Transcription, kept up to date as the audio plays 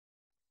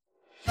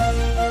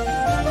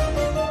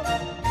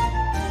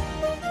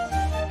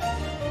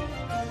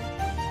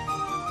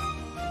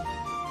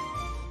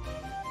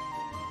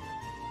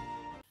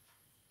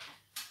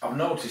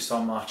noticed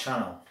on my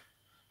channel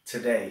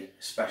today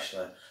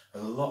especially, a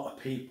lot of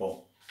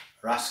people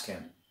are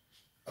asking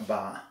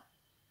about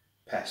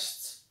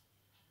pests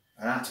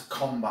and how to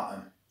combat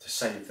them to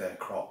save their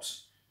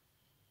crops.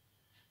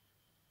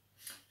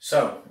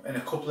 So in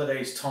a couple of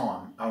days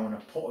time I want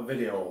to put a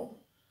video up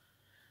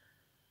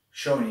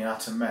showing you how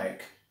to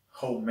make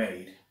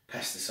homemade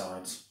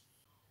pesticides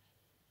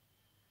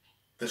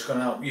that's going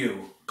to help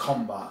you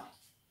combat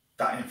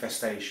that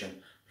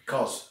infestation,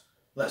 because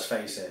let's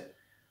face it,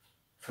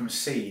 from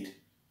seed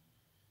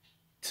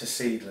to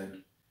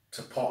seedling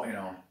to potting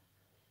on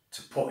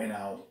to putting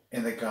out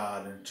in the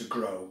garden to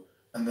grow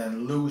and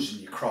then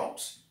losing your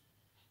crops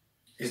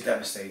is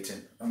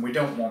devastating, and we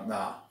don't want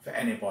that for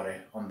anybody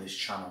on this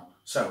channel.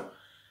 So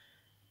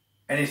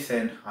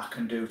anything I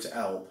can do to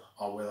help,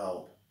 I will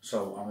help.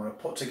 So I'm going to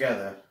put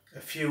together a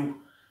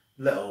few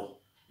little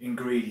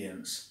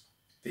ingredients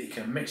that you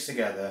can mix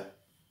together,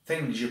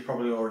 things you've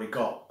probably already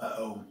got at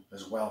home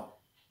as well,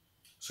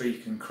 so you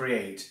can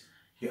create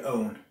your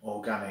own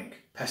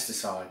organic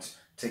pesticides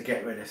to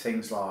get rid of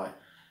things like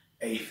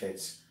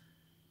aphids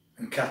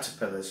and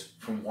caterpillars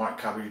from white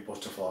cabbage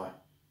butterfly.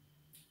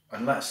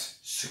 And let's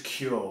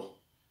secure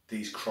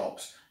these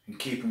crops and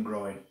keep them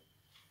growing,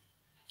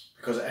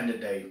 because at the end of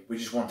the day we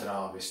just want an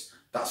harvest.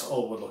 That's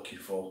all we're looking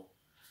for.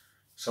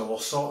 So we'll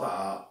sort that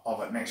out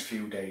over the next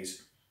few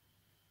days.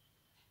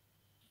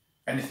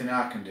 Anything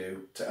I can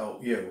do to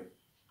help you,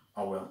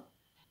 I will.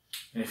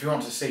 And if you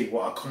want to see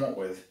what I come up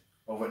with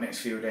over the next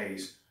few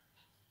days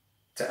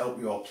to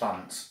help your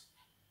plants,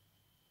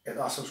 hit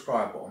that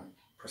subscribe button,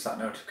 press that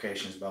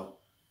notifications bell,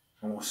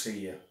 and we'll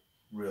see you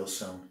real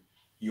soon.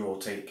 You all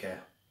take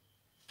care.